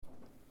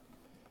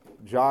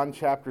John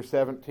chapter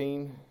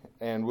 17,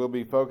 and we'll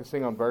be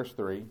focusing on verse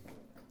 3.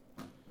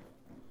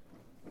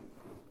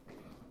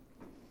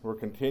 We're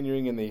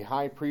continuing in the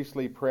high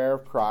priestly prayer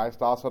of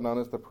Christ, also known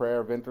as the prayer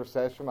of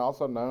intercession,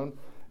 also known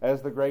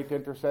as the great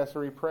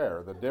intercessory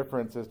prayer. The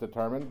difference is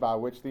determined by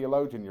which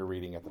theologian you're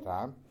reading at the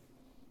time.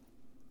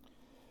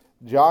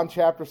 John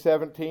chapter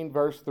 17,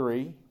 verse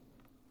 3,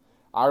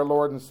 our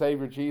Lord and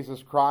Savior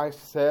Jesus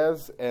Christ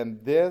says,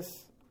 "And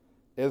this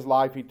is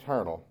life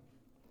eternal,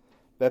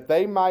 that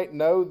they might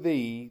know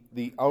thee,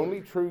 the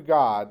only true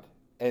God,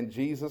 and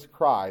Jesus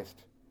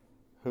Christ,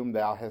 whom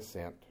thou hast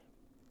sent."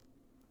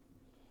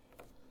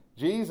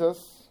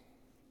 Jesus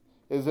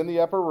is in the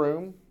upper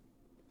room.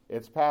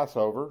 It's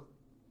Passover.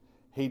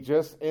 He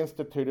just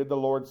instituted the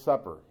Lord's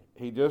Supper.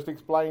 He just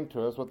explained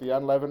to us what the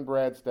unleavened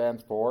bread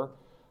stands for,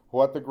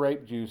 what the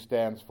grape juice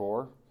stands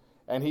for,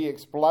 and he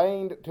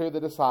explained to the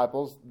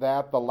disciples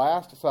that the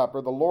Last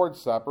Supper, the Lord's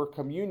Supper,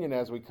 communion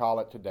as we call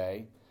it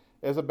today,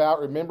 is about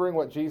remembering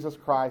what Jesus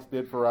Christ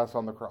did for us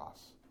on the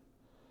cross.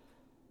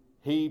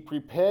 He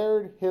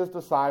prepared his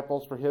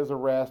disciples for his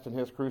arrest and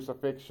his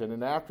crucifixion,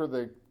 and after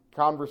the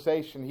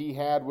conversation he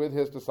had with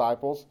his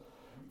disciples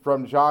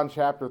from John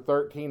chapter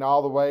 13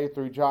 all the way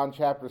through John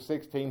chapter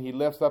 16, he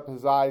lifts up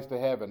his eyes to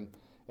heaven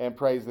and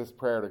prays this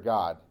prayer to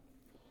God.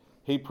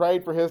 He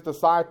prayed for his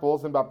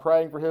disciples, and by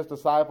praying for his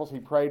disciples, he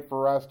prayed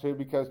for us too,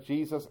 because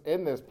Jesus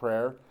in this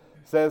prayer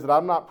says that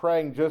I'm not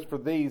praying just for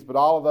these, but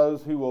all of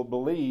those who will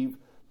believe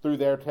through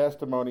their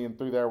testimony and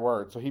through their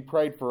word. So he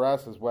prayed for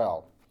us as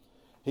well.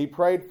 He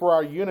prayed for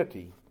our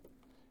unity,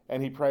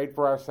 and he prayed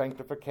for our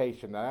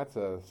sanctification. Now that's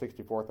a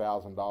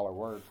 $64,000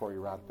 word for you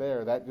right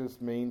there. That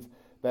just means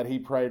that he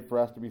prayed for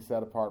us to be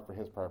set apart for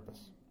his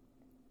purpose.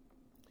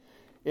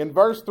 In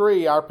verse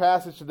 3, our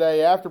passage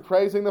today, after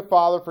praising the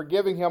Father for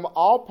giving him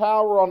all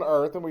power on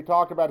earth, and we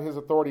talked about his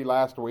authority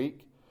last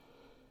week,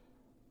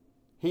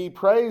 he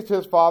praised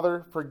his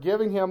Father for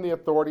giving him the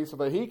authority so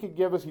that he could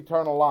give us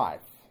eternal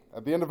life.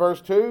 At the end of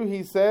verse 2,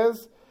 he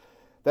says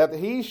that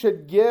he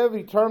should give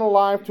eternal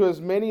life to as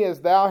many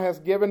as thou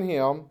hast given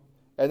him.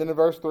 And then in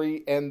verse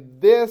 3, "And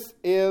this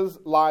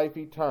is life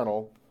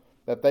eternal,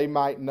 that they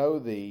might know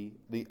thee,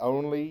 the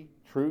only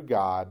true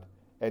God,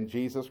 and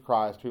Jesus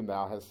Christ, whom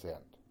thou hast sent."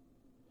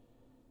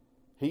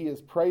 He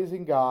is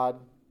praising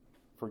God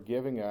for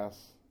giving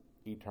us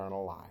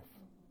eternal life.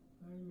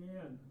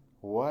 Amen.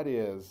 What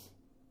is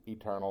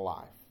eternal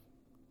life?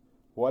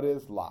 What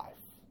is life?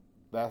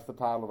 That's the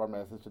title of our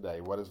message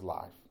today. What is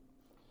life?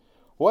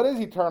 What is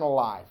eternal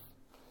life?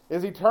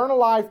 Is eternal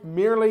life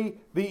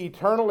merely the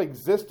eternal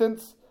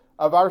existence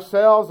of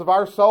ourselves, of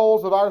our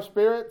souls, of our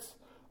spirits?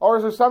 Or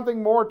is there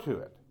something more to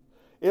it?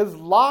 Is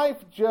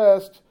life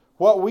just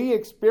what we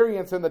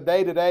experience in the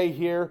day-to-day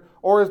here,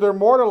 or is there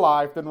more to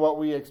life than what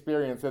we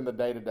experience in the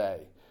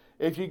day-to-day?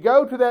 If you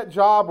go to that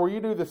job where you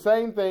do the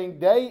same thing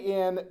day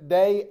in,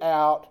 day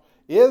out,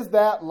 is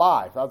that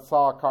life? I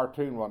saw a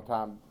cartoon one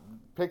time.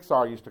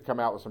 Pixar used to come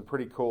out with some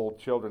pretty cool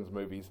children's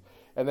movies,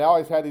 and they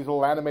always had these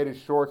little animated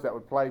shorts that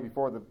would play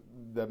before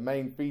the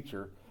main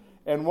feature.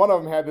 And one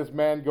of them had this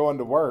man going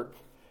to work,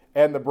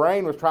 and the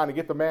brain was trying to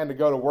get the man to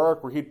go to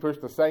work where he'd push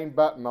the same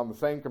button on the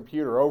same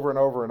computer over and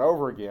over and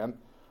over again,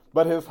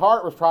 but his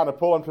heart was trying to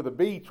pull him to the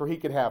beach where he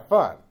could have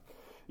fun.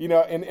 You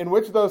know, in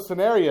which of those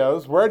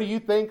scenarios, where do you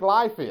think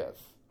life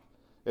is?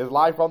 Is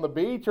life on the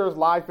beach, or is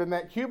life in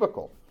that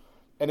cubicle?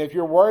 And if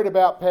you're worried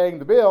about paying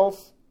the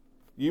bills,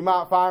 you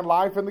might find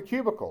life in the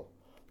cubicle.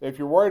 If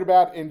you're worried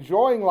about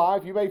enjoying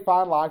life, you may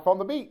find life on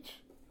the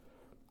beach.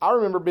 I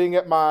remember being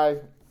at my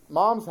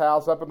mom's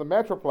house up in the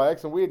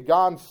Metroplex, and we had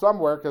gone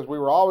somewhere because we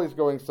were always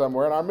going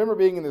somewhere. And I remember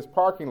being in this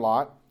parking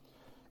lot,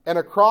 and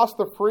across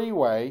the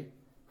freeway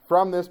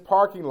from this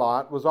parking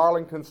lot was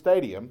Arlington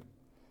Stadium,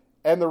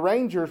 and the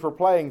Rangers were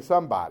playing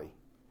somebody.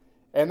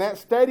 And that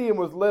stadium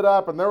was lit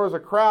up, and there was a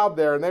crowd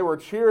there, and they were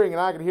cheering, and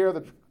I could hear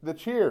the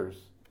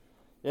cheers.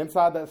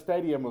 Inside that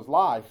stadium was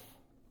life.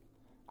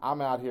 I'm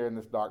out here in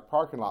this dark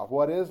parking lot.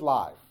 What is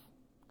life?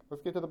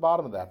 Let's get to the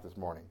bottom of that this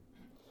morning.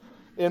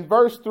 In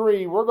verse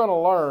 3, we're going to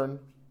learn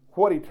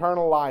what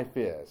eternal life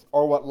is,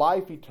 or what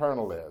life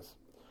eternal is.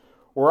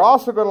 We're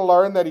also going to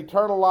learn that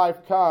eternal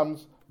life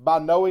comes by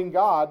knowing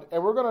God,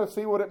 and we're going to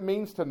see what it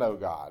means to know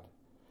God.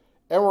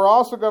 And we're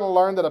also going to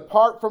learn that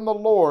apart from the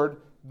Lord,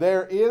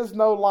 there is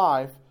no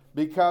life,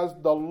 because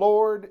the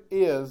Lord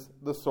is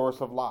the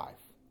source of life.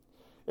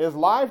 Is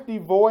life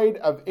devoid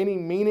of any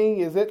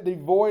meaning? Is it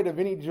devoid of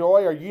any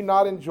joy? Are you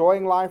not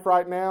enjoying life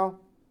right now?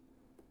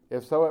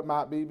 If so, it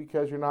might be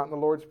because you're not in the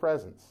Lord's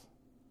presence,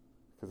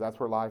 because that's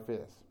where life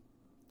is.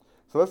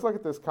 So let's look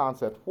at this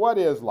concept. What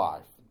is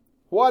life?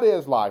 What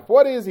is life?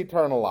 What is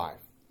eternal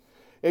life?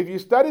 If you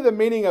study the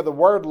meaning of the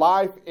word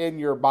life in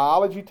your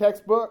biology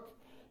textbook,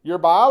 your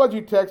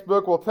biology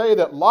textbook will tell you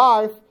that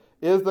life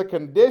is the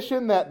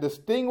condition that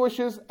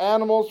distinguishes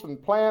animals from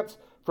plants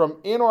from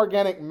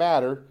inorganic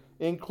matter,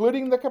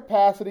 including the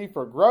capacity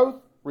for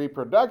growth,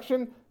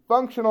 reproduction,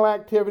 functional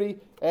activity,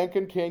 and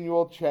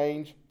continual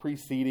change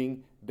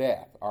preceding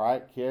death. All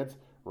right, kids,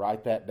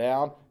 write that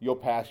down. You'll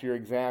pass your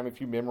exam if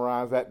you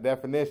memorize that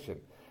definition.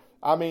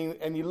 I mean,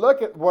 and you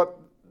look at what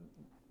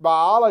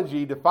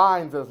biology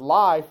defines as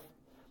life.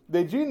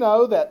 Did you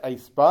know that a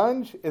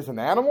sponge is an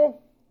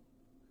animal?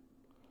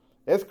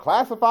 It's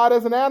classified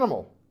as an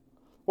animal.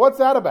 What's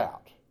that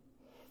about?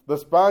 The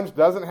sponge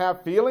doesn't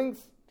have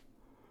feelings?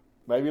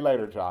 Maybe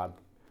later, John.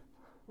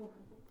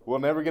 We'll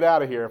never get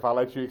out of here if I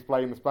let you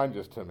explain the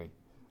sponges to me.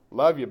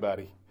 Love you,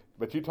 buddy,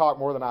 but you talk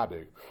more than I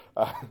do.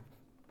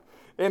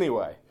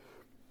 Anyway,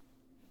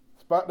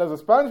 does a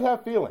sponge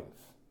have feelings?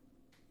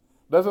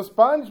 Does a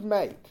sponge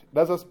mate?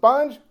 Does a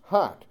sponge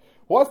hunt?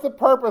 What's the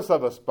purpose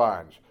of a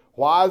sponge?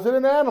 Why is it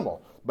an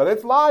animal? But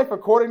it's life.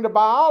 According to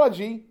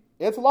biology,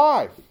 it's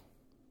life.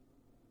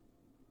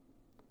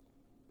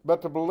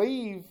 But to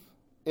believe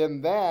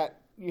in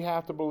that, you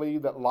have to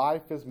believe that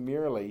life is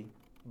merely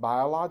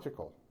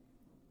biological.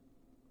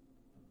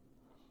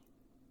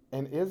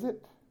 And is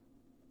it?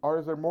 Or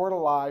is there more to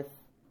life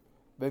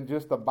than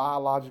just the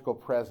biological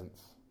presence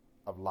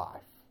of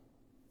life?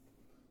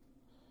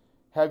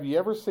 Have you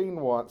ever seen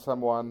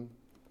someone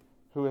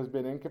who has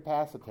been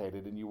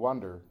incapacitated and you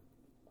wonder,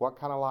 what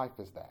kind of life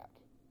is that?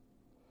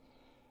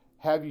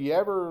 Have you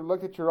ever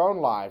looked at your own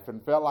life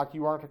and felt like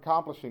you weren't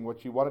accomplishing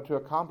what you wanted to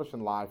accomplish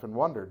in life and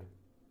wondered,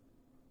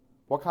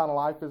 what kind of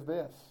life is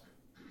this?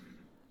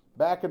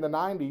 Back in the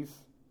 90s,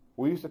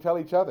 we used to tell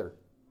each other,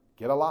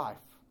 get a life.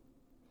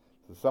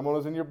 So someone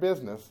was in your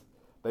business,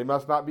 they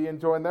must not be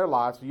enjoying their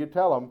life, so you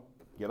tell them,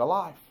 get a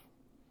life.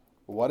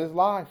 What is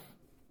life?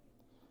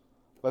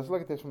 Let's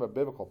look at this from a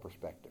biblical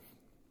perspective.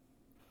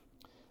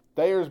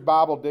 Thayer's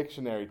Bible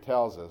Dictionary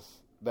tells us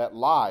that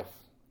life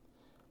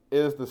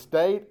is the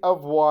state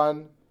of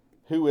one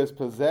who is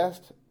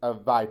possessed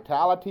of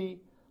vitality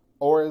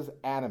or is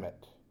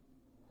animate.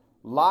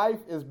 Life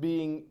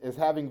is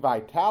having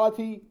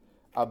vitality,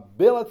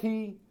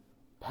 ability,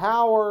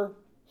 power,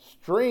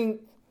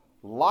 strength,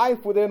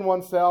 life within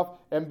oneself,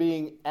 and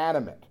being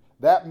animate.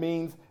 That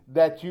means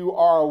that you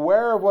are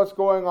aware of what's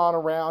going on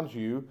around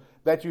you,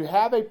 that you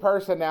have a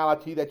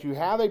personality, that you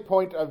have a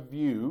point of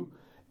view,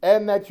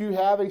 and that you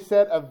have a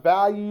set of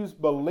values,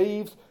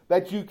 beliefs,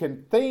 that you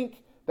can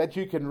think, that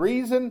you can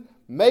reason,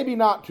 maybe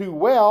not too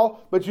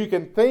well, but you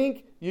can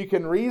think, you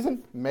can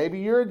reason. Maybe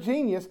you're a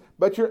genius,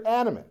 but you're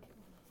animate.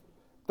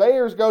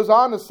 Thayers goes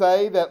on to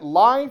say that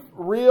life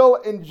real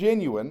and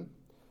genuine,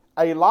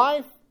 a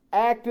life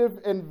active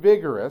and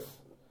vigorous,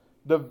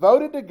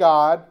 devoted to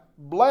God,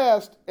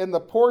 blessed in the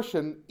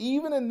portion,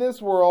 even in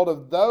this world,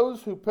 of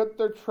those who put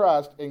their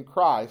trust in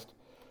Christ,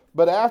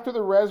 but after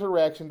the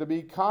resurrection to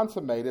be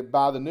consummated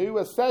by the new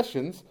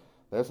accessions,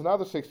 there's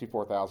another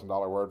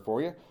 $64,000 word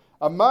for you,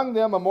 among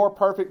them a more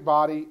perfect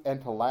body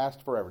and to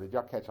last forever. Did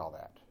y'all catch all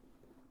that?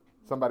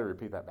 Somebody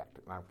repeat that back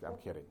to me. I'm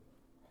kidding.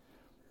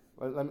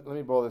 Let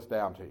me boil this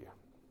down to you.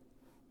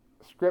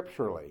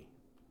 Scripturally,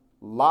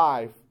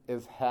 life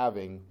is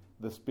having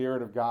the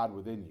Spirit of God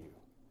within you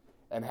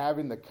and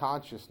having the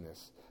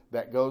consciousness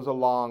that goes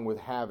along with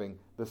having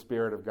the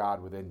Spirit of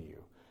God within you.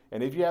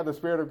 And if you have the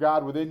Spirit of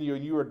God within you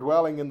and you are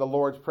dwelling in the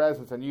Lord's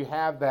presence and you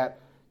have that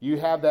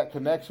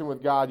connection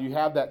with God, you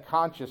have that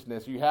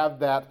consciousness, you have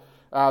that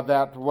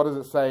what does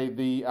it say?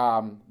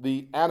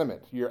 The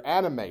animate. You're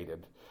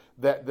animated.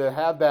 That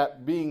have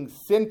that being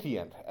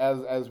sentient,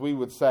 as we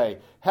would say,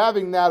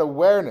 having that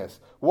awareness.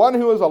 One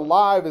who is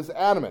alive is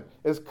animate,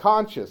 is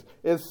conscious,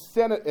 is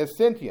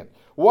sentient.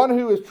 One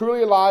who is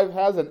truly alive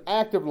has an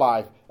active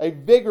life, a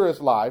vigorous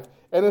life,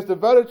 and is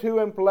devoted to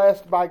and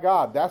blessed by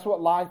God. That's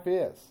what life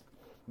is.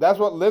 That's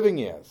what living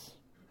is.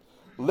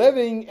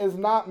 Living is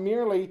not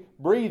merely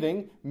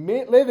breathing.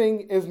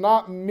 Living is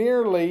not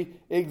merely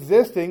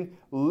existing.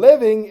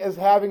 Living is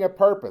having a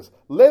purpose.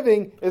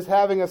 Living is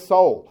having a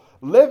soul.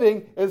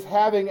 Living is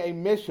having a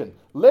mission.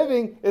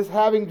 Living is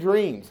having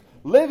dreams.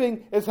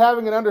 Living is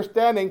having an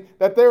understanding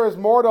that there is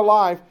more to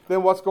life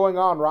than what's going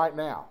on right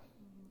now.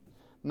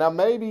 Now,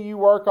 maybe you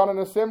work on an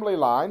assembly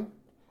line,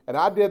 and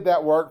I did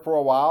that work for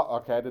a while.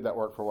 Okay, I did that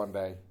work for one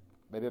day.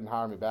 They didn't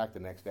hire me back the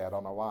next day. I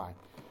don't know why.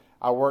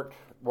 I worked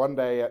one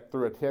day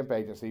through a temp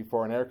agency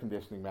for an air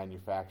conditioning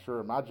manufacturer,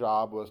 and my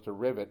job was to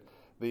rivet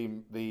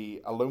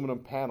the aluminum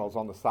panels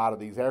on the side of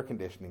these air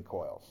conditioning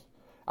coils.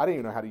 I didn't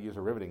even know how to use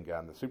a riveting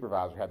gun. The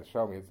supervisor had to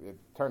show me. It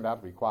turned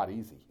out to be quite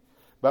easy.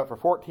 But for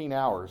 14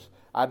 hours,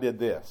 I did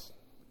this.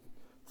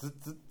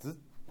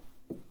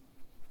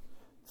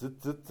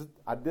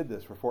 I did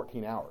this for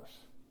 14 hours.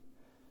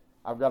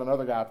 I've got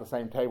another guy at the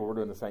same table. We're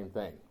doing the same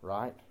thing,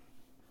 right?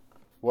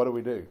 What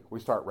do? We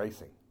start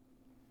racing.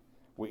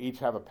 We each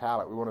have a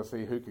pallet. We want to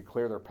see who could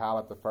clear their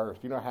pallet the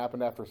first. You know what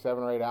happened after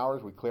 7 or 8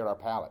 hours? We cleared our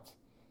pallets.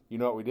 You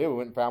know what we did? We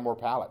went and found more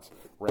pallets.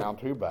 Round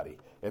 2, buddy.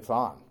 It's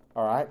on.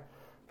 All right?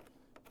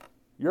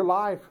 Your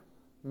life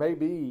may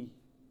be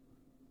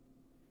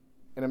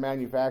in a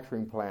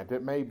manufacturing plant.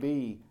 It may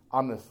be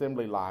on an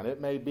assembly line.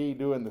 It may be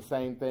doing the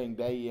same thing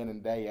day in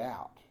and day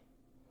out.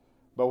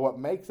 But what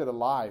makes it a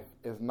life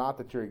is not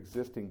that you're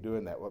existing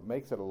doing that. What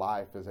makes it a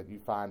life is that you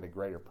find a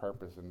greater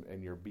purpose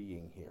in your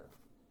being here.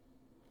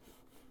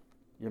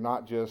 You're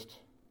not just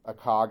a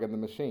cog in the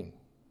machine.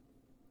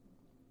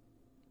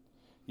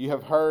 You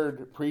have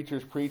heard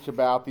preachers preach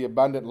about the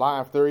abundant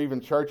life. There are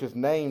even churches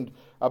named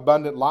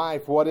abundant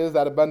life. What is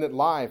that abundant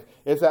life?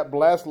 It's that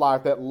blessed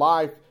life, that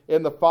life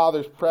in the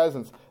Father's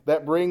presence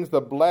that brings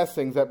the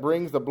blessings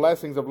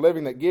of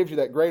living, that gives you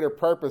that greater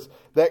purpose,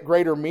 that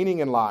greater meaning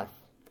in life.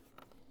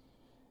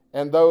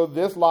 And though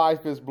this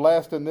life is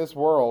blessed in this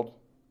world,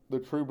 the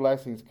true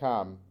blessings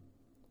come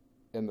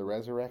in the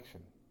resurrection.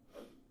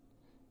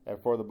 And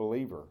for the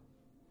believer,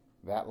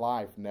 that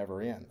life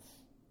never ends.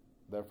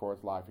 Therefore,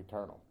 it's life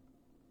eternal.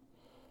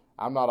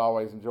 I'm not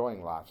always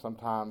enjoying life.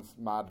 Sometimes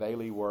my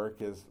daily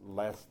work is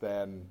less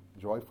than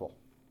joyful.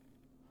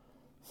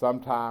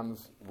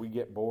 Sometimes we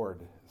get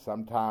bored.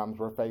 Sometimes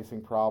we're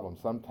facing problems.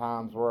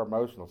 Sometimes we're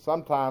emotional.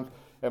 Sometimes,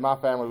 in my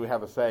family, we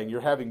have a saying,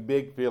 you're having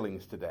big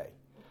feelings today.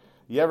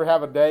 You ever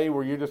have a day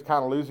where you're just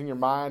kind of losing your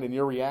mind and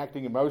you're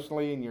reacting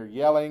emotionally and you're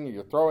yelling,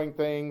 you're throwing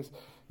things,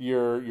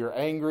 you're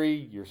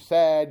angry, you're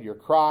sad, you're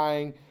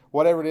crying,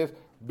 whatever it is,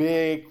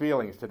 big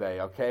feelings today,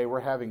 okay? We're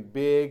having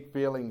big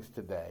feelings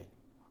today.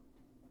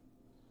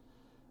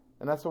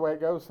 And that's the way it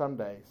goes some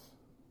days.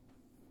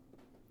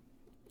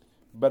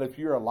 But if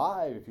you're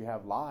alive, if you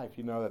have life,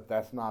 you know that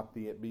that's not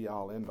the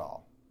be-all,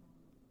 end-all.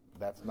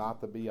 That's not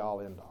the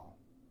be-all, end-all.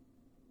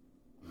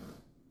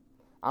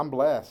 I'm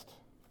blessed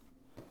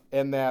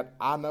in that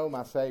I know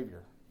my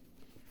Savior.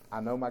 I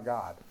know my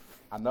God.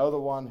 I know the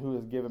one who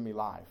has given me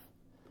life.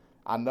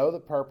 I know the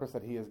purpose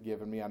that He has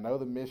given me. I know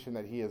the mission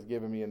that He has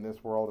given me in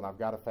this world, and I've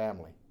got a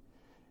family.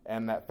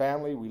 And that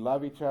family, we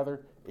love each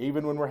other.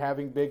 Even when we're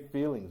having big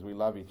feelings, we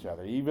love each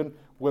other. Even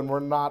when we're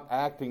not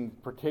acting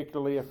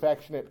particularly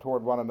affectionate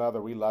toward one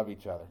another, we love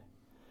each other.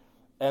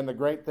 And the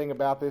great thing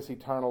about this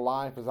eternal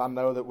life is I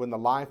know that when the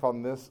life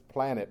on this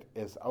planet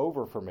is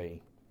over for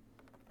me,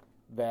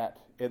 that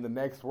in the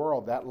next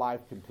world, that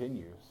life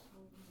continues.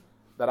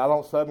 That I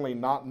don't suddenly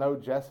not know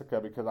Jessica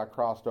because I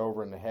crossed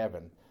over into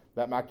heaven.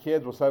 That my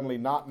kids will suddenly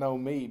not know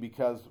me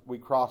because we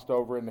crossed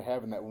over into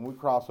heaven. That when we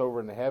cross over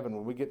into heaven,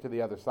 when we get to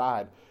the other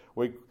side,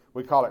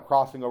 we call it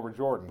crossing over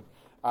Jordan.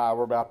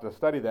 We're about to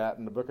study that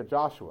in the book of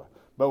Joshua.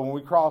 But when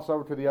we cross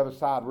over to the other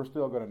side, we're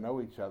still going to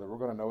know each other. We're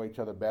going to know each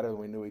other better than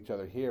we knew each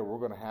other here. We're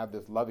going to have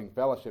this loving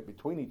fellowship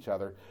between each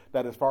other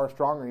that is far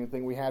stronger than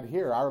anything we had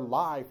here. Our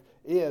life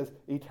is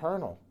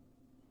eternal.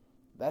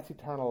 That's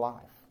eternal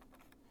life.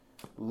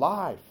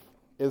 Life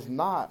is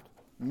not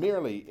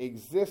merely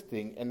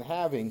existing and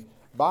having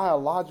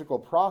biological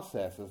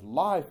processes.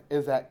 Life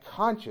is that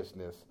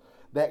consciousness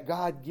that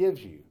God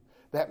gives you,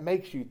 that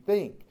makes you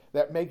think,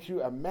 that makes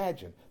you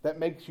imagine, that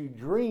makes you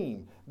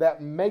dream,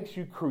 that makes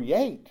you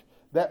create,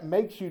 that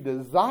makes you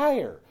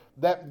desire,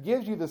 that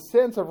gives you the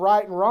sense of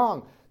right and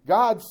wrong.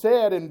 God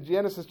said in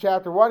Genesis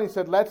chapter 1, He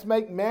said, let's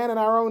make man in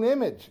our own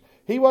image.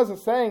 He wasn't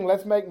saying,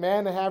 let's make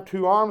man to have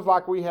 2 arms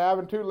like we have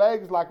and 2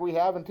 legs like we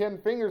have and 10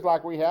 fingers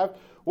like we have.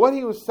 What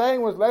He was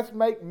saying was, let's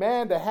make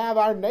man to have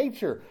our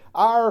nature,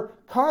 our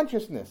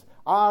consciousness,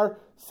 our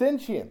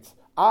sentience,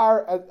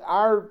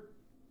 our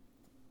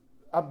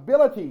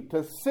ability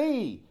to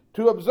see,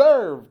 to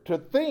observe, to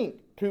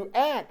think, to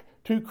act,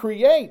 to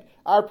create,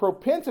 our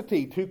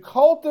propensity to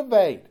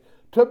cultivate,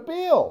 to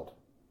build.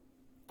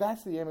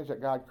 That's the image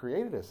that God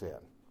created us in.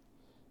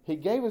 He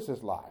gave us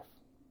His life.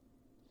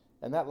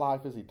 And that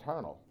life is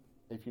eternal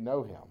if you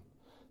know Him.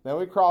 Then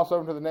we cross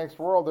over to the next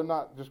world. They're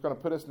not just going to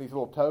put us in these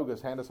little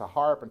togas, hand us a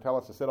harp, and tell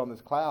us to sit on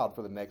this cloud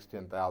for the next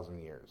 10,000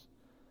 years.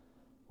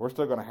 We're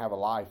still going to have a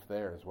life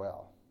there as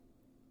well.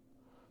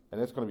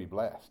 And it's going to be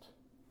blessed.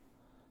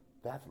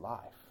 That's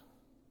life.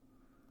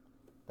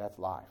 That's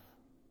life.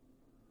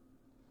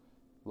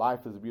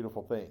 Life is a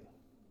beautiful thing.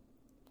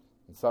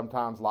 And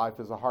sometimes life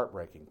is a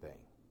heartbreaking thing.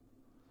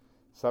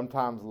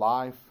 Sometimes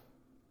life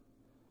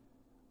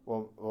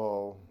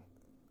will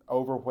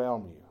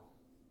overwhelm you.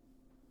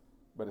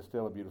 But it's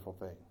still a beautiful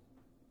thing.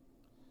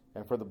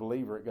 And for the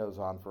believer, it goes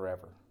on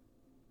forever.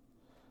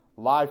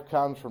 Life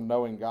comes from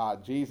knowing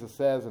God. Jesus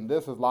says, and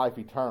this is life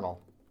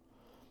eternal,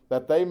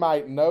 that they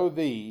might know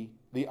Thee,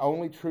 the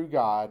only true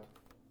God,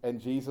 and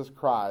Jesus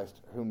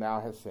Christ, whom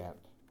Thou hast sent.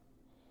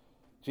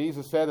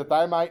 Jesus said that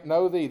they might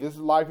know Thee. This is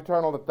life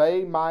eternal, that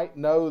they might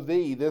know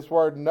Thee. This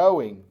word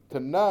knowing, to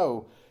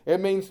know, it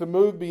means to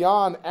move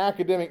beyond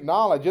academic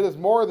knowledge. It is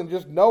more than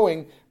just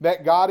knowing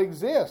that God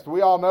exists.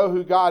 We all know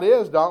who God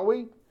is, don't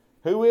we?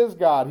 Who is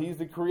God? He's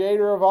the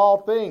creator of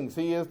all things.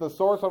 He is the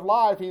source of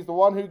life. He's the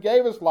one who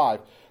gave us life.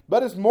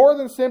 But it's more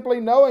than simply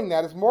knowing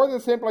that. It's more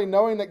than simply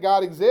knowing that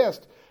God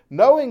exists.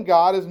 Knowing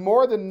God is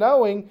more than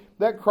knowing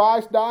that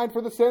Christ died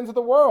for the sins of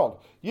the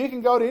world. You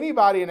can go to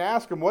anybody and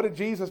ask them, what did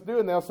Jesus do?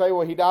 And they'll say,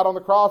 well, He died on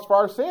the cross for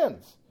our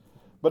sins.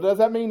 But does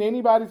that mean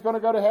anybody's going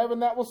to go to heaven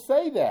that will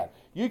say that?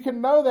 You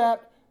can know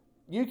that.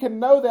 You can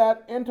know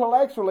that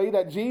intellectually,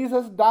 that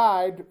Jesus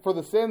died for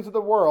the sins of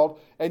the world,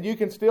 and you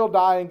can still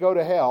die and go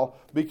to hell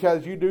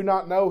because you do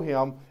not know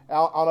Him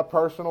on a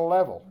personal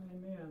level.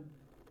 Amen.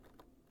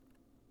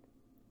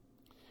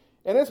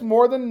 And it's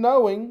more than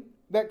knowing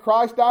that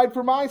Christ died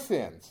for my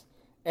sins.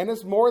 And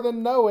it's more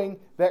than knowing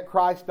that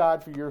Christ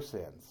died for your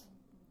sins.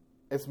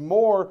 It's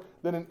more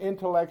than an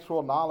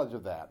intellectual knowledge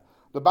of that.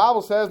 The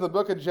Bible says in the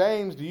book of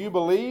James, do you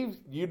believe?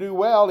 You do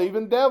well.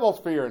 Even devils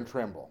fear and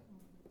tremble.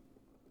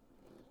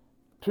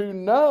 To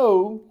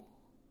know,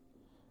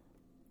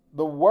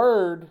 the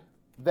word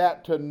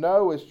that to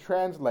know is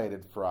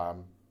translated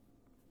from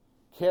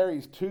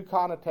carries two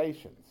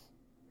connotations.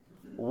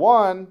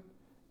 One,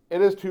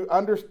 it is to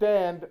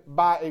understand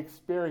by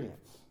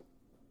experience.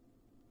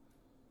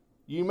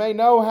 You may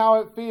know how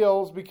it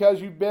feels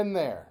because you've been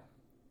there.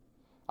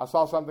 I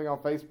saw something on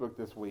Facebook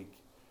this week.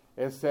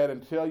 It said,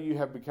 until you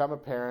have become a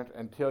parent,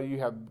 until you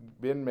have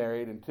been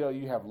married, until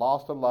you have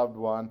lost a loved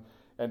one,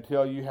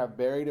 until you have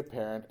buried a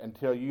parent,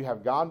 until you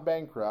have gone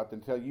bankrupt,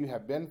 until you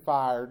have been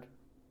fired,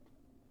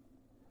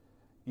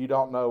 you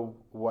don't know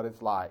what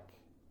it's like,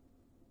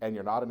 and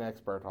you're not an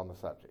expert on the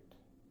subject.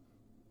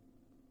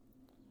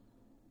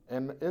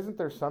 And isn't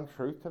there some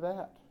truth to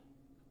that?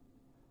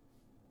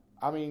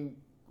 I mean,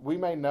 we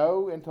may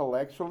know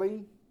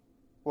intellectually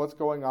what's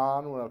going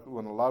on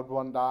when a loved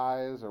one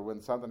dies or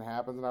when something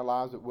happens in our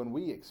lives, but when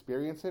we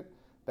experience it,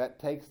 that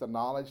takes the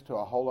knowledge to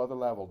a whole other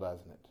level,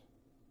 doesn't it?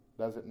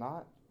 Does it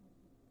not?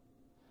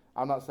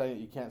 I'm not saying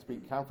that you can't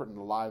speak comfort in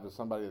the lives of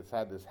somebody that's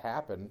had this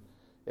happen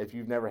if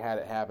you've never had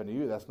it happen to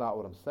you. That's not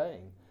what I'm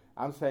saying.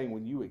 I'm saying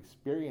when you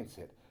experience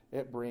it,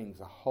 it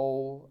brings a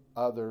whole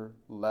other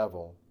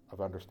level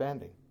of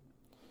understanding.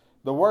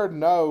 The word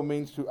know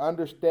means to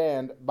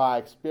understand by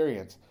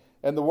experience.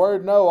 And the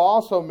word know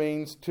also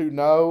means to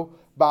know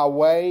by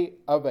way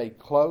of a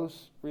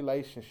close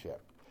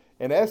relationship.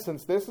 In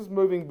essence, this is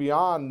moving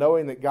beyond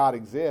knowing that God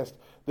exists.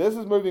 This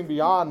is moving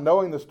beyond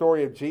knowing the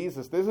story of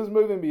Jesus. This is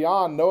moving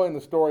beyond knowing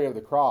the story of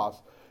the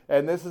cross.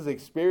 And this is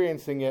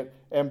experiencing it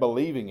and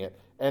believing it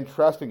and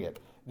trusting it.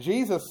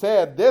 Jesus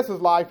said, this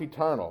is life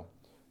eternal,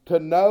 to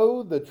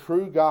know the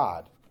true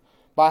God.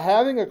 By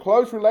having a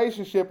close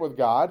relationship with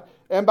God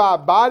and by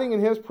abiding in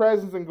His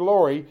presence and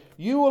glory,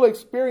 you will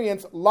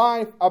experience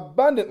life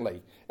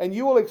abundantly. And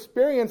you will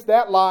experience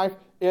that life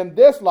in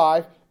this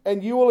life,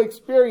 and you will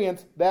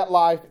experience that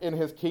life in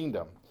His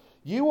kingdom.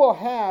 You will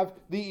have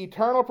the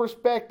eternal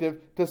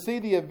perspective to see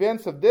the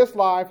events of this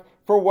life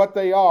for what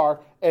they are,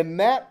 and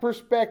that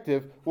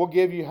perspective will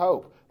give you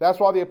hope. That's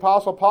why the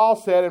Apostle Paul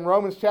said in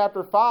Romans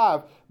chapter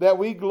 5 that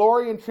we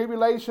glory in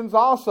tribulations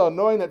also,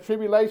 knowing that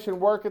tribulation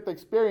worketh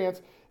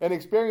experience, and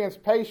experience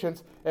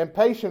patience, and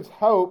patience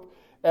hope.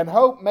 And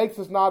hope makes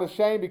us not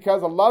ashamed,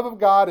 because the love of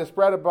God is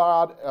spread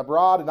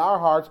abroad in our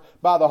hearts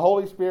by the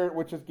Holy Spirit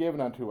which is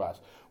given unto us.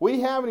 We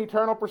have an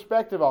eternal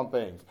perspective on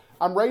things.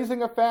 I'm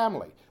raising a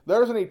family.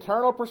 There's an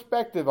eternal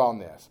perspective on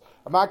this.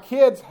 My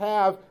kids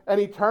have an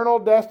eternal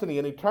destiny,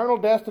 an eternal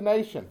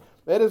destination.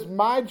 It is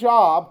my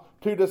job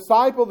to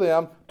disciple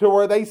them to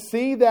where they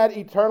see that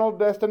eternal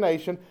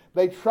destination.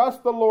 They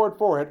trust the Lord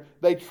for it.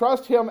 They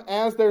trust Him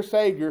as their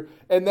Savior,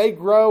 and they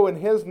grow in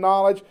His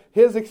knowledge,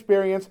 His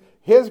experience,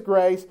 His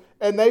grace,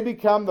 and they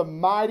become the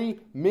mighty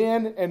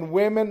men and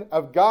women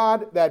of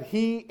God that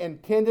He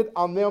intended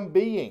on them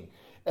being.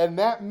 And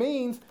that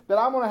means that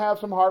I'm going to have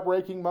some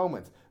heartbreaking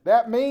moments.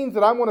 That means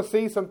that I'm going to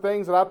see some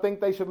things that I think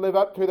they should live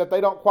up to that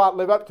they don't quite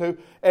live up to,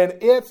 and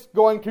it's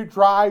going to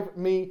drive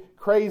me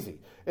crazy.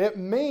 It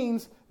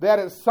means that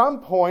at some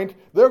point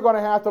they're going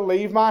to have to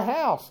leave my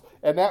house,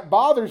 and that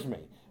bothers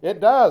me. It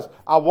does.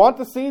 I want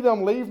to see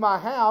them leave my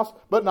house,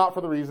 but not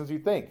for the reasons you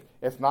think.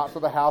 It's not so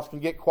the house can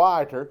get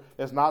quieter.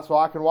 It's not so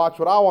I can watch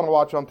what I want to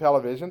watch on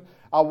television.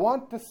 I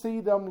want to see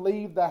them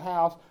leave the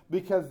house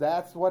because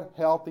that's what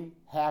healthy,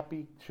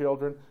 happy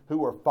children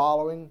who are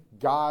following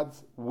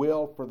God's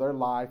will for their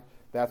life,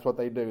 that's what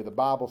they do. The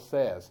Bible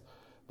says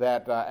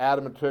that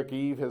Adam took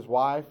Eve, his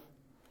wife,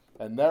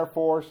 and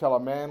therefore shall a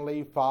man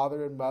leave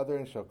father and mother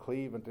and shall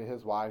cleave unto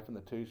his wife, and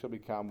the two shall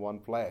become one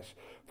flesh.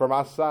 For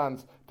my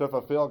sons to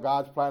fulfill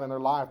God's plan in their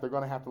life, they're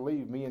going to have to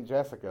leave me and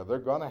Jessica. They're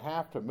going to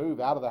have to move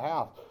out of the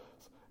house.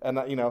 And,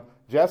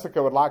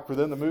 Jessica would like for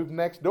them to move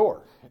next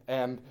door.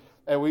 And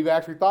we've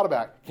actually thought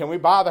about, can we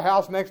buy the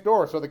house next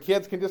door so the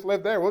kids can just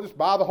live there? We'll just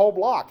buy the whole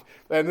block.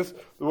 And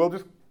we'll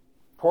just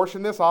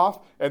portion this off,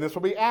 and this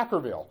will be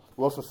Ackerville.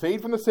 We'll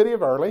secede from the city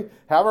of Early,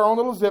 have our own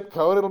little zip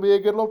code. It'll be a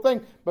good little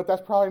thing. But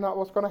that's probably not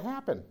what's going to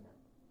happen.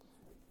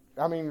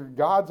 I mean,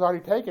 God's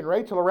already taken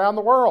Rachel around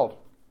the world.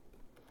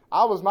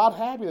 I was not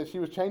happy that she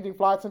was changing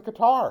flights in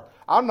Qatar.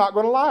 I'm not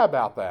going to lie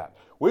about that.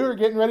 We were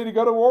getting ready to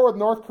go to war with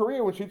North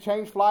Korea when she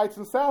changed flights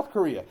in South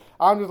Korea.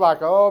 I'm just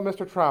like, oh,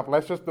 Mr. Trump,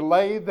 let's just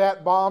delay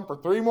that bomb for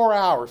 3 more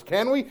hours.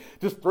 Can we?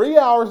 Just 3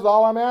 hours is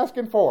all I'm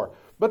asking for.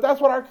 But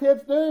that's what our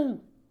kids do.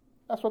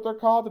 That's what they're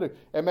called to do.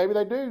 And maybe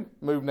they do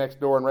move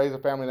next door and raise a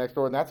family next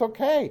door, and that's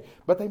okay.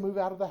 But they move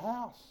out of the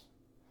house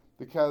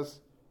because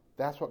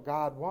that's what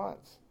God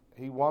wants.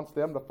 He wants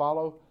them to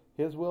follow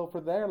His will for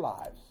their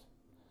lives,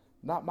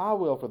 not my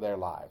will for their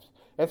lives.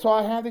 And so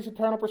I have this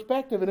eternal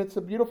perspective, and it's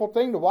a beautiful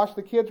thing to watch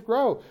the kids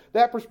grow.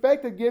 That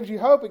perspective gives you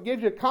hope. It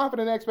gives you a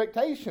confident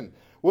expectation.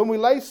 When we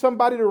lay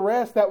somebody to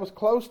rest that was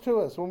close to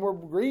us, when we're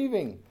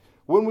grieving,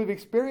 when we've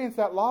experienced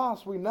that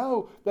loss, we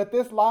know that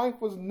this life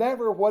was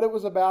never what it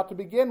was about to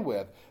begin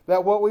with,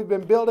 that what we've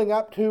been building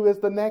up to is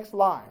the next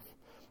life,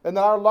 and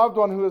that our loved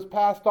one who has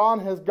passed on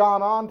has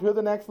gone on to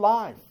the next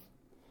life.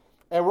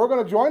 And we're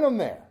going to join them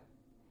there.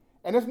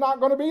 And it's not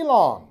going to be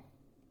long.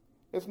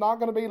 It's not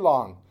going to be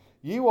long.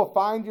 You will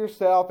find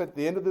yourself at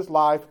the end of this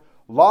life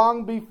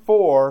long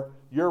before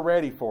you're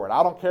ready for it.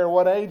 I don't care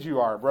what age you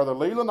are. Brother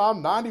Leland,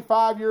 I'm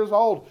 95 years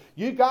old.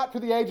 You got to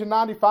the age of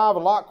 95 a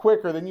lot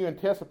quicker than you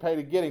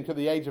anticipated getting to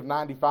the age of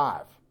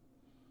 95.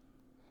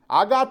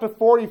 I got to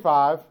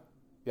 45.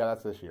 Yeah,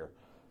 that's this year.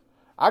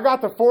 I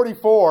got to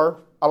 44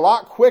 a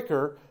lot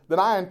quicker than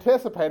I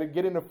anticipated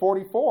getting to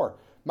 44.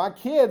 My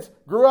kids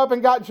grew up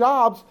and got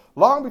jobs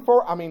long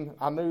before, I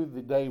knew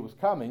the day was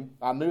coming.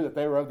 I knew that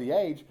they were of the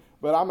age.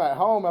 But I'm at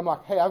home, I'm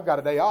like, hey, I've got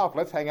a day off.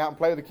 Let's hang out and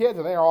play with the kids.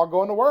 And they're all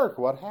going to work.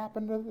 What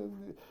happened?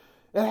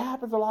 It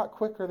happens a lot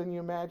quicker than you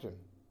imagine.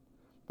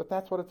 But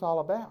that's what it's all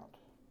about.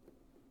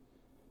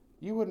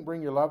 You wouldn't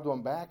bring your loved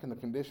one back in the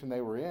condition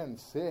they were in,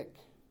 sick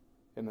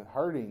and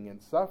hurting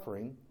and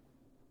suffering.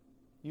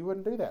 You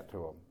wouldn't do that to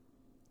them.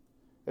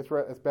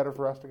 It's better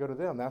for us to go to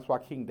them. That's why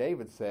King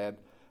David said,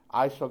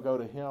 I shall go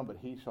to him, but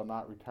he shall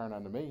not return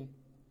unto me.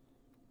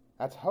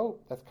 That's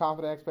hope. That's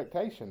confident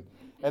expectation.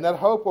 And that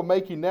hope will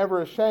make you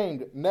never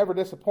ashamed, never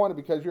disappointed,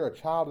 because you're a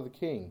child of the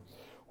King.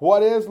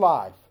 What is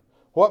life?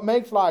 What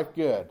makes life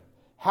good?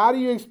 How do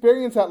you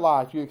experience that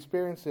life? You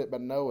experience it by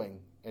knowing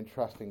and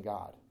trusting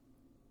God.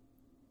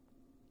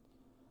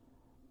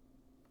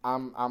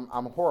 I'm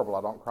horrible.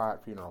 I don't cry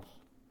at funerals.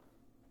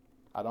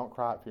 I don't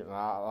cry at funerals.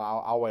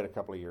 I'll wait a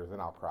couple of years, then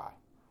I'll cry.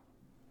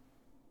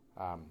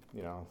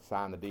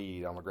 Sign the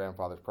deed on my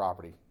grandfather's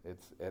property.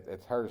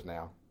 It's hers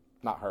now.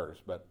 Not hers,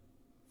 but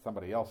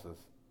somebody else's.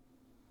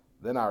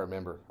 Then I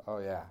remember, oh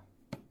yeah.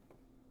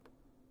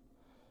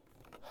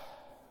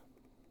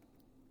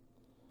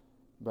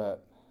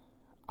 But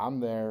I'm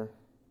there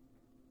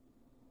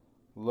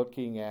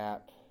looking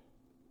at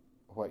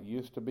what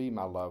used to be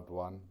my loved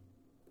one,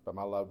 but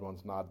my loved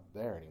one's not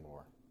there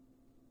anymore.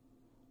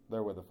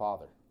 They're with the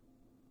Father.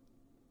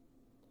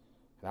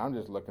 And I'm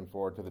just looking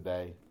forward to the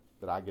day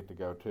that I get to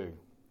go too.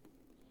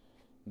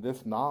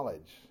 This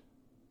knowledge,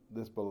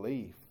 this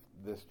belief,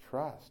 this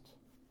trust,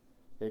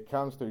 it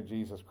comes through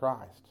Jesus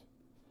Christ.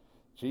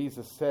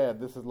 Jesus said,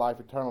 this is life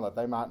eternal, that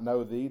they might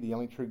know thee, the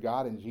only true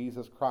God, and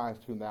Jesus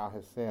Christ, whom thou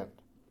hast sent.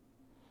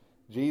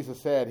 Jesus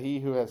said, he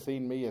who has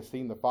seen me has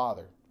seen the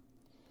Father.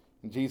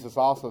 And Jesus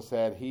also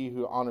said, he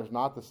who honors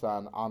not the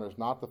Son honors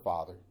not the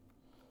Father.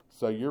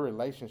 So your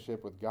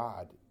relationship with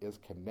God is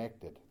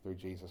connected through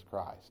Jesus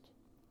Christ.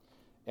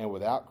 And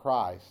without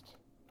Christ,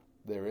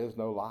 there is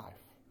no life.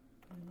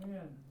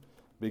 Amen.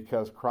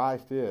 Because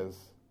Christ is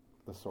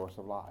the source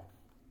of life.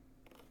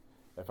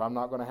 If I'm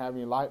not going to have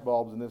any light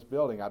bulbs in this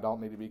building, I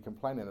don't need to be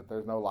complaining that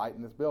there's no light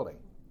in this building.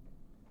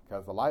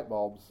 Because the light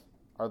bulbs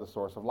are the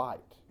source of light.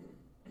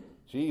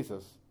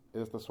 Jesus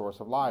is the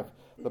source of life.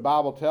 The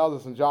Bible tells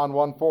us in John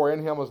 1:4,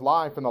 in him was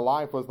life, and the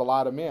life was the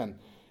light of men.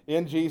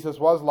 In Jesus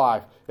was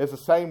life. It's the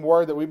same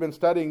word that we've been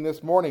studying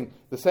this morning,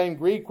 the same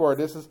Greek word.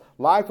 This is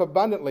life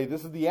abundantly.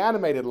 This is the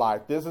animated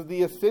life. This is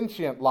the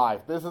ascendient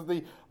life. This is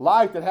the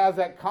life that has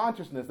that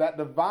consciousness, that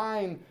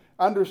divine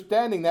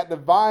understanding, that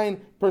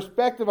divine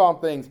perspective on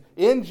things.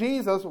 In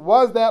Jesus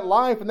was that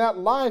life, and that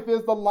life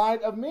is the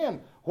light of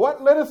men.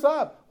 What lit us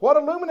up? What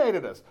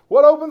illuminated us?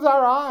 What opens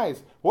our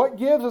eyes? What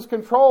gives us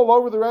control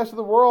over the rest of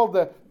the world?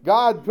 That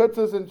God puts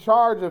us in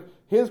charge of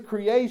his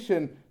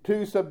creation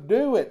to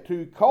subdue it,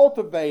 to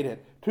cultivate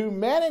it, to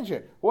manage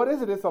it. What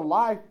is it? It's a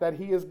life that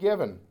he has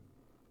given.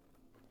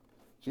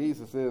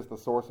 Jesus is the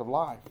source of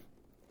life.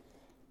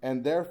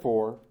 And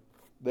therefore,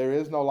 there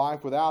is no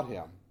life without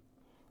him.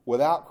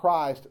 Without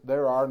Christ,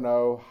 there are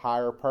no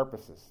higher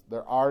purposes.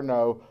 There are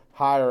no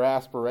higher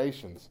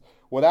aspirations.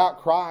 Without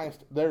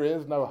Christ, there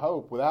is no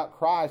hope. Without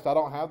Christ, I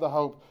don't have the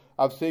hope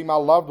of seeing my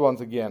loved ones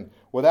again.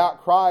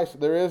 Without Christ,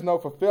 there is no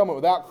fulfillment.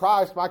 Without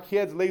Christ, my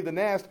kids leave the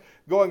nest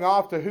going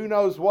off to who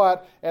knows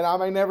what, and I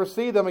may never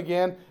see them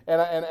again,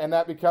 and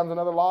that becomes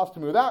another loss to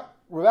me.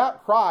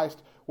 Without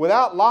Christ,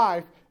 without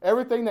life,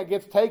 everything that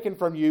gets taken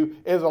from you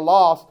is a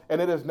loss,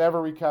 and it is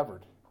never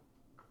recovered.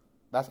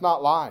 That's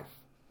not life.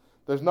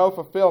 There's no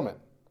fulfillment.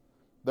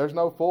 There's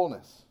no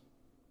fullness.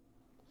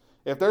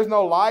 If there's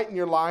no light in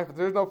your life, if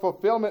there's no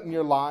fulfillment in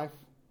your life,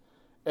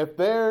 if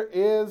there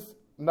is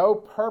no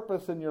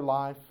purpose in your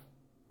life,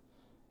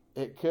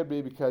 it could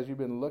be because you've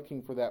been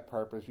looking for that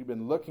purpose, you've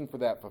been looking for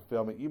that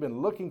fulfillment, you've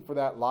been looking for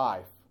that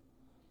life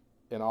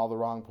in all the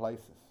wrong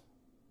places.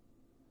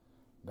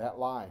 That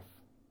life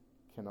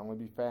can only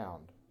be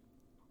found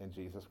in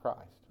Jesus Christ.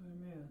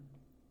 Amen.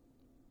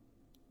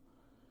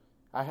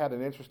 I had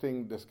an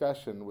interesting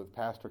discussion with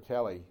Pastor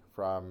Kelly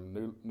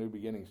from New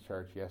Beginnings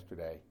Church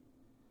yesterday.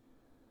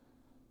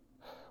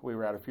 We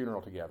were at a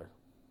funeral together.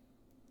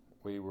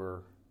 We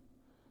were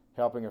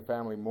helping a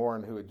family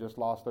mourn who had just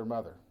lost their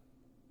mother.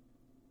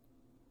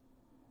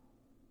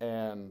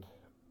 And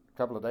a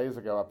couple of days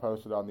ago, I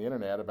posted on the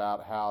internet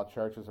about how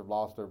churches have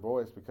lost their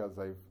voice because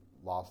they've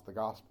lost the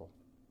gospel.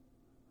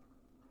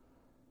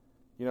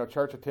 You know,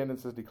 church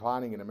attendance is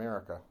declining in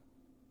America.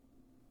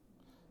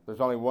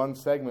 There's only one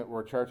segment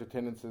where church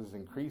attendance is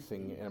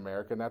increasing in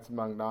America, and that's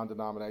among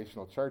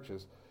non-denominational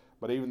churches.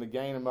 But even the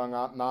gain among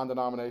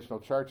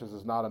non-denominational churches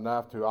is not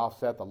enough to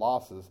offset the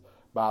losses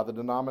by the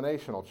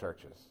denominational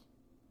churches.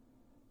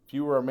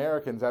 Fewer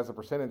Americans as a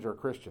percentage are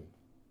Christian.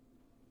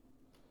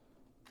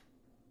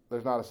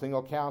 There's not a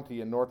single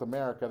county in North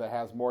America that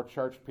has more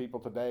church people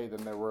today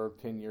than there were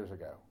 10 years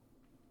ago.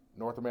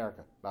 North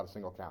America, not a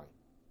single county.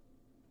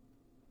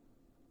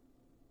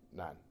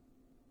 None.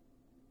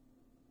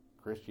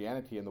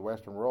 Christianity in the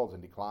Western world is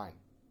in decline.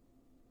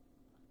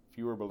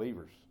 Fewer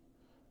believers,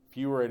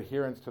 fewer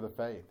adherents to the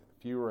faith,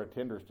 fewer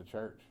attenders to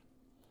church.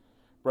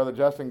 Brother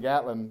Justin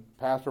Gatlin,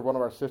 pastor of one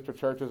of our sister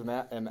churches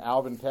in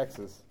Alvin,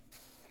 Texas,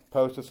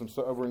 posted some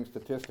sobering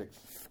statistics.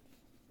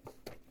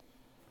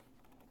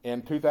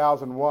 In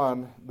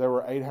 2001, there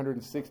were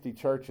 860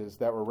 churches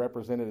that were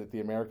represented at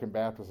the American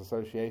Baptist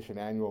Association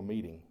annual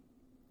meeting.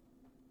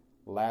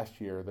 Last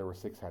year, there were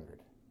 600.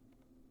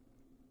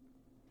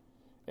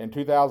 In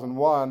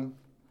 2001,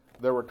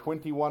 there were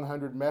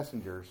 2,100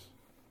 messengers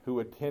who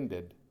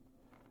attended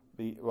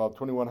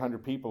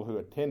 2,100 people who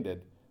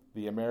attended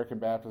the American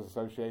Baptist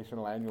Association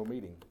annual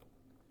meeting.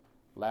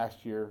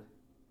 Last year,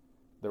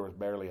 there was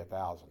barely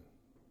 1,000,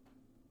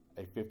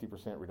 a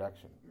 50%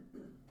 reduction.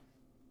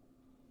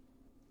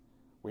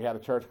 We had a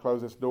church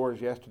close its doors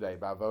yesterday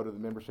by vote of the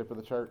membership of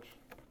the church.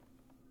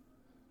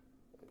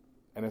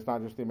 And it's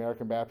not just the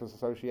American Baptist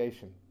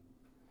Association.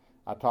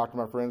 I talked to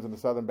my friends in the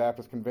Southern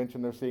Baptist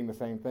Convention. They're seeing the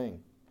same thing.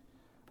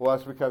 Well,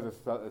 that's because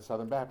it's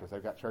Southern Baptist.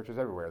 They've got churches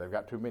everywhere. They've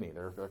got too many.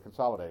 They're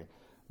consolidating.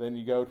 Then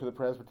you go to the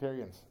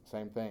Presbyterians,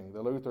 same thing.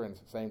 The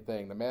Lutherans, same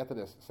thing. The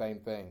Methodists, same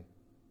thing.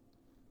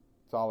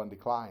 It's all in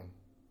decline.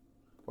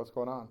 What's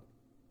going on?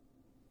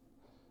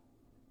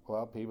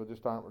 Well, people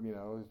just aren't,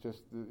 it's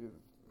just...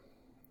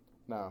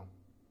 No.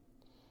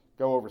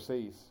 Go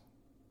overseas.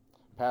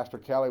 Pastor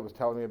Kelly was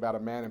telling me about a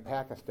man in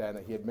Pakistan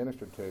that he had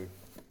ministered to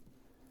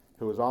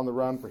who was on the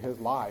run for his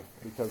life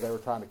because they were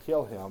trying to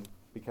kill him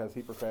because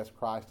he professed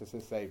Christ as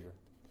his Savior.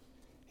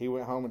 He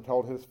went home and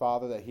told his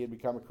father that he had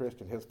become a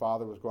Christian. His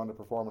father was going to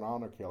perform an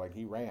honor killing.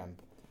 He ran,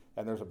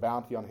 and there's a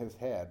bounty on his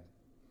head,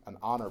 an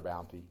honor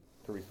bounty,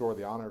 to restore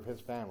the honor of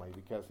his family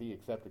because he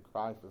accepted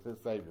Christ as his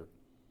Savior.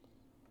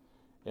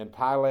 In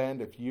Thailand,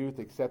 if youth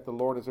accept the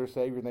Lord as their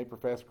Savior and they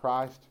profess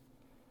Christ,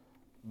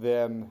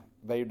 then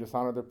they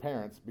dishonor their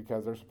parents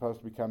because they're supposed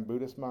to become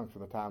Buddhist monks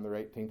from the time they're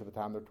 18 to the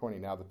time they're 20.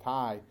 Now, the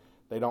Thai,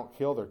 they don't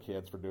kill their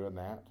kids for doing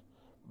that,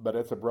 but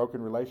it's a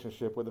broken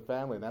relationship with the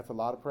family, and that's a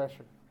lot of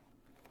pressure.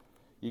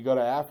 You go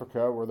to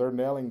Africa where they're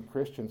nailing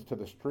Christians to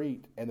the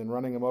street and then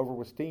running them over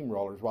with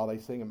steamrollers while they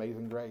sing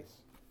Amazing Grace.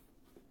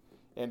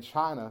 In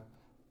China,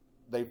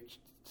 they've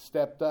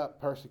stepped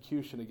up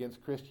persecution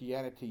against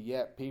Christianity,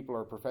 yet people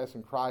are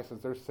professing Christ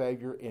as their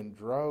Savior in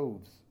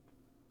droves.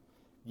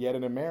 Yet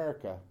in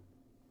America,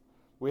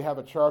 we have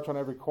a church on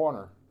every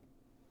corner,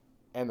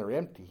 and they're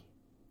empty,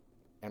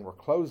 and we're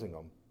closing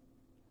them,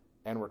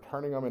 and we're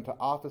turning them into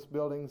office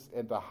buildings,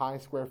 into high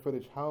square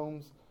footage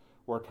homes.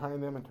 We're turning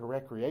them into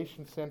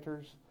recreation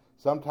centers.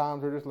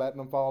 Sometimes we're just letting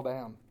them fall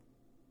down.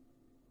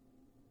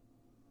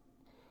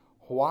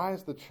 Why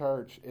is the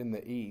church in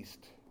the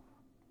East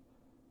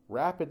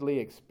rapidly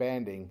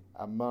expanding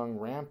among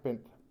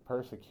rampant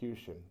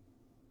persecution,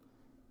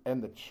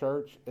 and the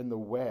church in the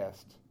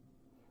West,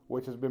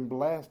 which has been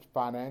blessed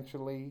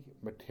financially,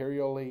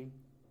 materially,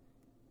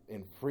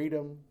 in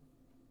freedom,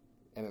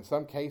 and in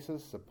some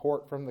cases,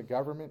 support from the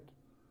government,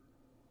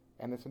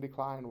 and it's in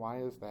decline? Why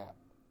is that?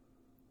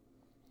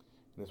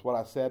 And it's what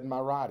I said in my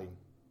writing,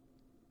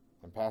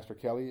 and Pastor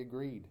Kelly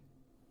agreed.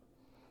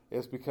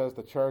 It's because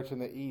the church in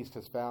the East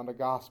has found a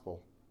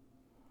gospel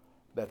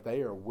that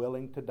they are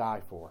willing to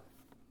die for.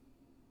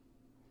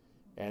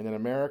 And in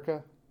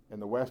America, in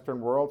the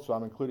Western world, so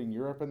I'm including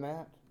Europe in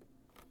that,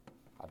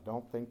 I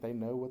don't think they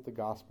know what the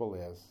gospel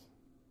is,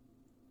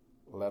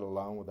 let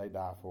alone would they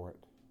die for it.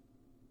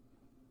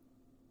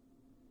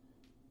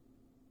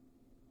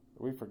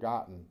 We've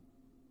forgotten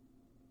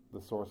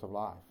the source of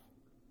life.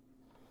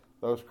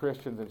 Those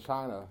Christians in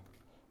China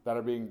that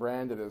are being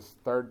branded as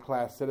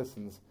third-class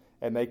citizens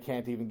and they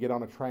can't even get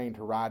on a train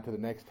to ride to the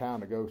next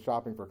town to go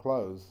shopping for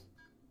clothes,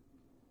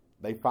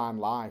 they find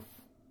life.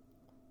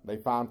 They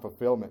find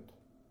fulfillment.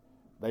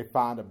 They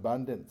find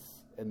abundance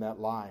in that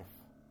life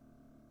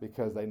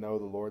because they know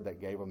the Lord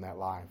that gave them that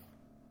life.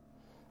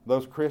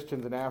 Those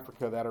Christians in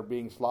Africa that are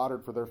being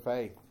slaughtered for their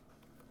faith,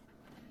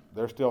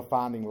 they're still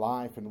finding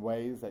life in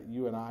ways that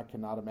you and I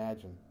cannot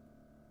imagine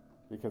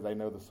because they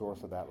know the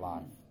source of that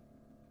life.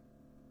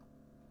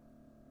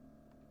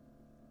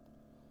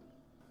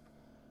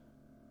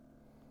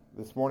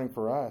 This morning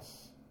for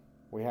us,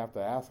 we have to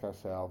ask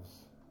ourselves,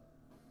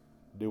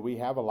 do we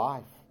have a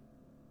life?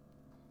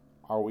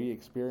 Are we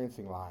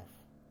experiencing life?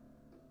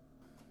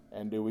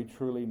 And do we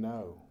truly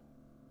know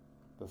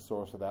the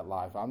source of that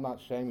life? I'm not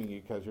shaming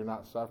you because you're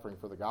not suffering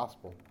for the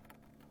gospel.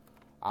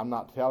 I'm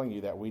not telling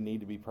you that we need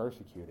to be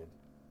persecuted.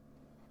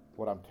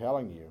 What I'm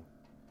telling you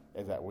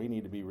is that we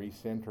need to be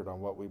recentered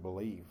on what we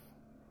believe.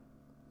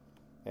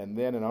 And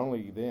then and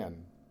only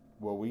then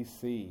will we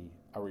see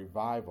a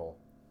revival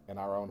in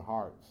our own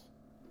hearts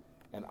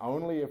And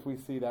only if we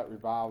see that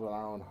revival in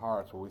our own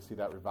hearts will we see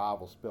that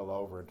revival spill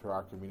over into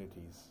our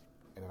communities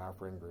and in our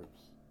friend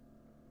groups.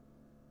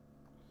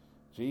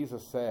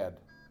 Jesus said,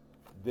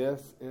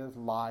 "This is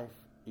life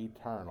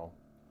eternal,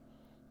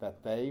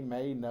 that they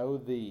may know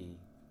thee,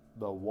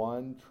 the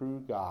one true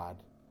God,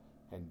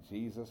 and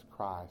Jesus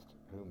Christ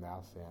whom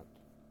thou sent."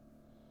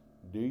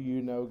 Do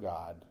you know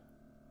God?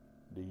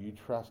 Do you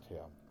trust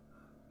him?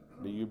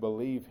 Do you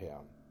believe him?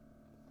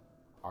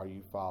 Are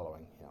you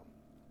following him?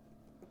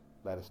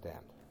 Let us stand.